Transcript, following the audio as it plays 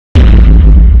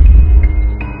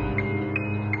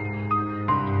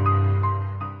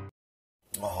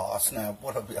snap,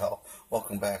 what up y'all?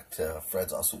 Welcome back to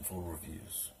Fred's Awesome Food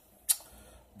Reviews.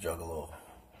 Juggalo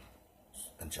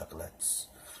and Juggalettes.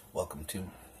 Welcome to,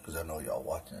 because I know y'all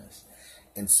watching this,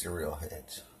 in Cereal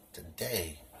Heads.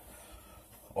 Today,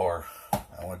 I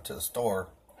went to the store,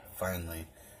 finally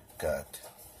got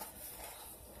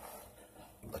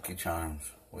Lucky Charms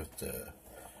with the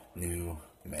new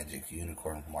Magic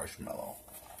Unicorn Marshmallow.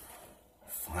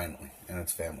 Finally, and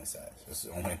it's family size. It's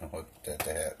the only one that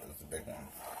they had. It's the big one.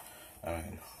 I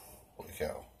mean, holy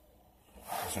cow.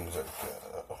 This one was like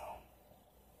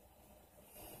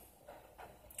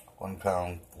 1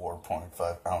 pound,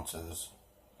 4.5 ounces,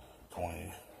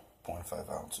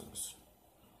 20.5 ounces.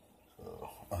 So,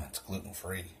 it's gluten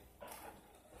free.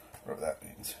 Whatever that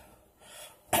means.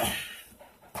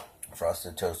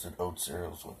 Frosted toasted oat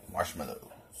cereals with marshmallows.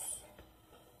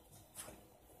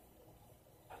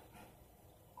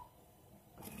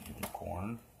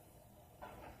 Unicorn.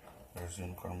 There's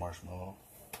unicorn marshmallow.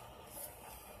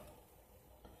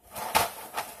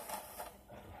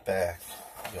 Back,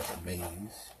 you got a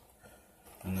maze.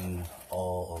 And then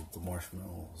all of the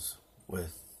marshmallows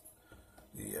with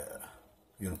the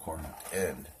unicorn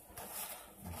end.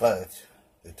 But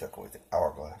they took away the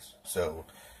hourglass. So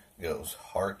it goes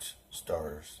hearts,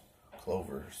 stars,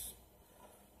 clovers.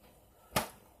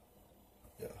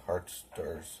 Yeah, hearts,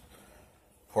 stars,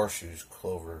 horseshoes,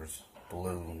 clovers,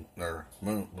 blue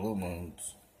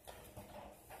moons,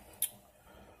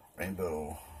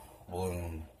 rainbow,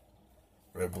 balloon,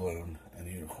 red balloon, and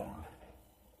unicorn.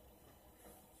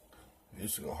 It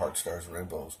used to go heart, stars,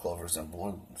 rainbows, clovers, and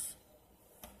balloons.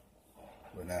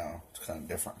 But now it's kind of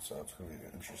different, so it's going to be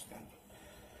interesting.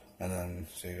 And then,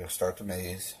 so you go start the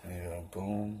maze, and you go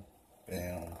boom,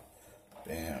 bam,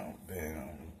 bam, bam,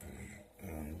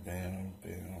 bam, bam,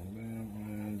 bam,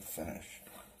 bam, finish.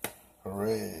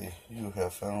 Hooray, you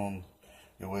have found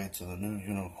your way to the new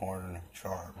unicorn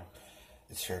charm.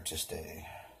 It's here to stay.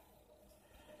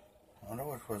 I wonder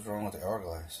what was wrong with the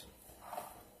hourglass.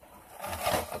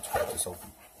 Let's crack this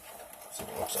open. See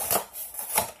what it looks like.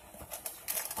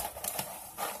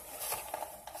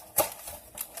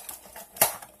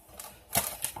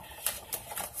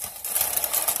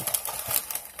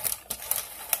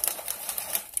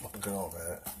 Look at all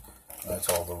that. That's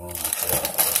all the room.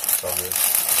 That's all good.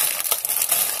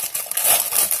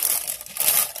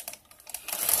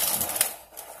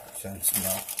 Sense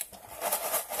now.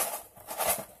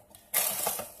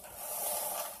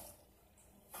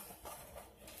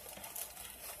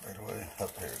 Right away.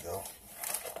 Up there you go.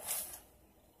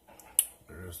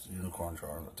 There's the unicorn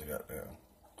charm that they got now.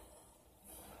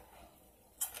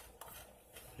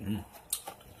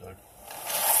 Good.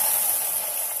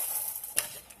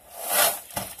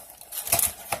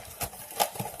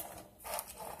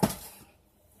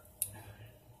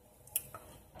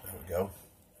 There we go.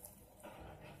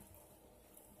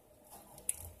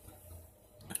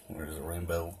 There's a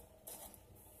rainbow,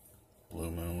 blue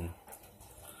moon,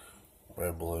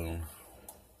 red balloon,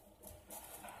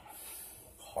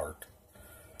 heart.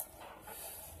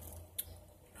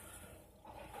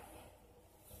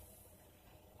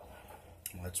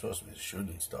 Well, that's supposed to be a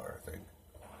shooting star, I think.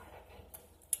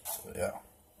 So yeah.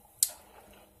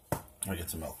 Let me get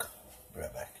some milk. Be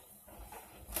right back.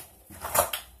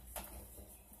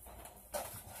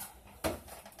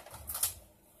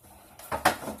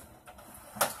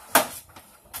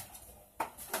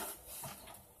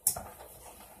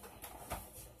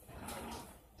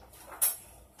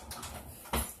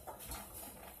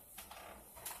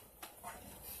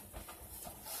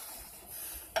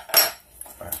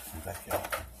 Alright, I'm back, y'all.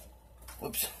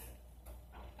 Whoops.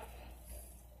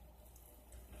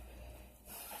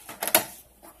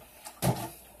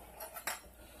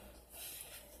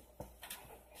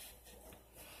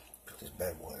 Put this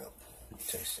bad boy up. Let me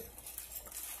taste it.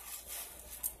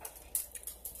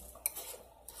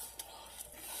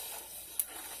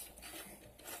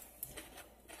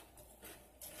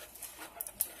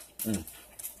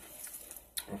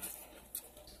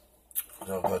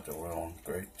 I've got the real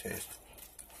great taste.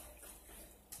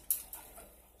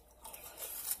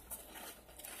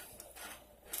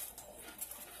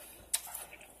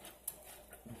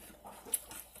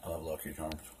 I love Lucky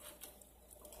Charms.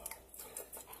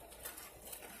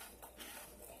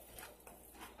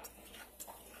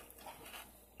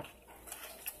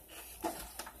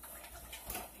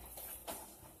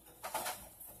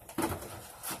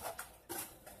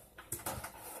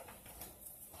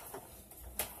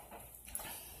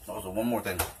 Also, one more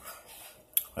thing.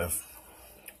 If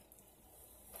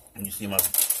you see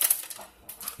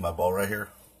my ball right here,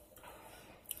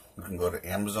 you can go to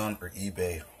Amazon or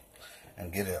eBay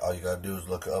and get it. All you gotta do is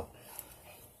look up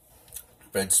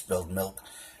red spilled milk,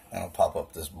 and it'll pop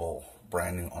up this bowl,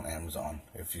 brand new on Amazon.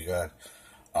 If you got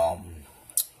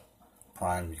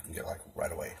Prime, you can get like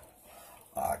right away.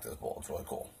 I like this bowl, it's really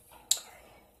cool.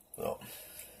 So,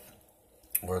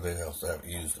 what they also have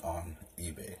used on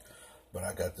eBay, but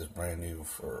I got this brand new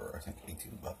for I think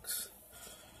 18 bucks,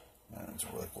 and it's a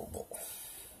really cool bowl.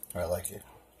 I like it,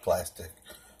 plastic,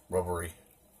 rubbery,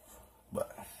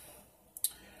 but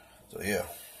so yeah,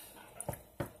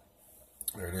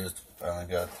 there it is. Finally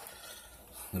got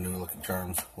the new Lucky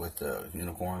Charms with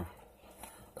unicorn.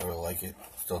 I really like it.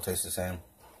 Still tastes the same.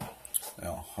 You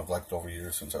know, I've liked it over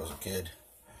years since I was a kid.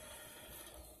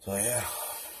 So yeah.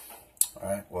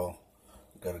 Alright, well,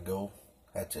 gotta go.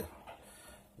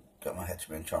 Got my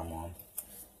Hatchman charm on.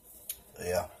 So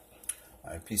yeah.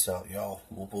 Alright, peace out, y'all.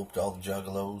 Whoop whoop to all the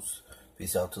juggalos.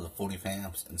 Peace out to the foodie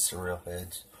fams and cereal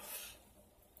heads.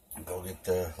 Go get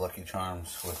the Lucky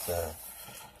Charms with the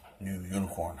new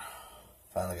unicorn.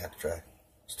 Finally got to try.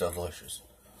 Still delicious.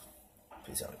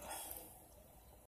 Peace out.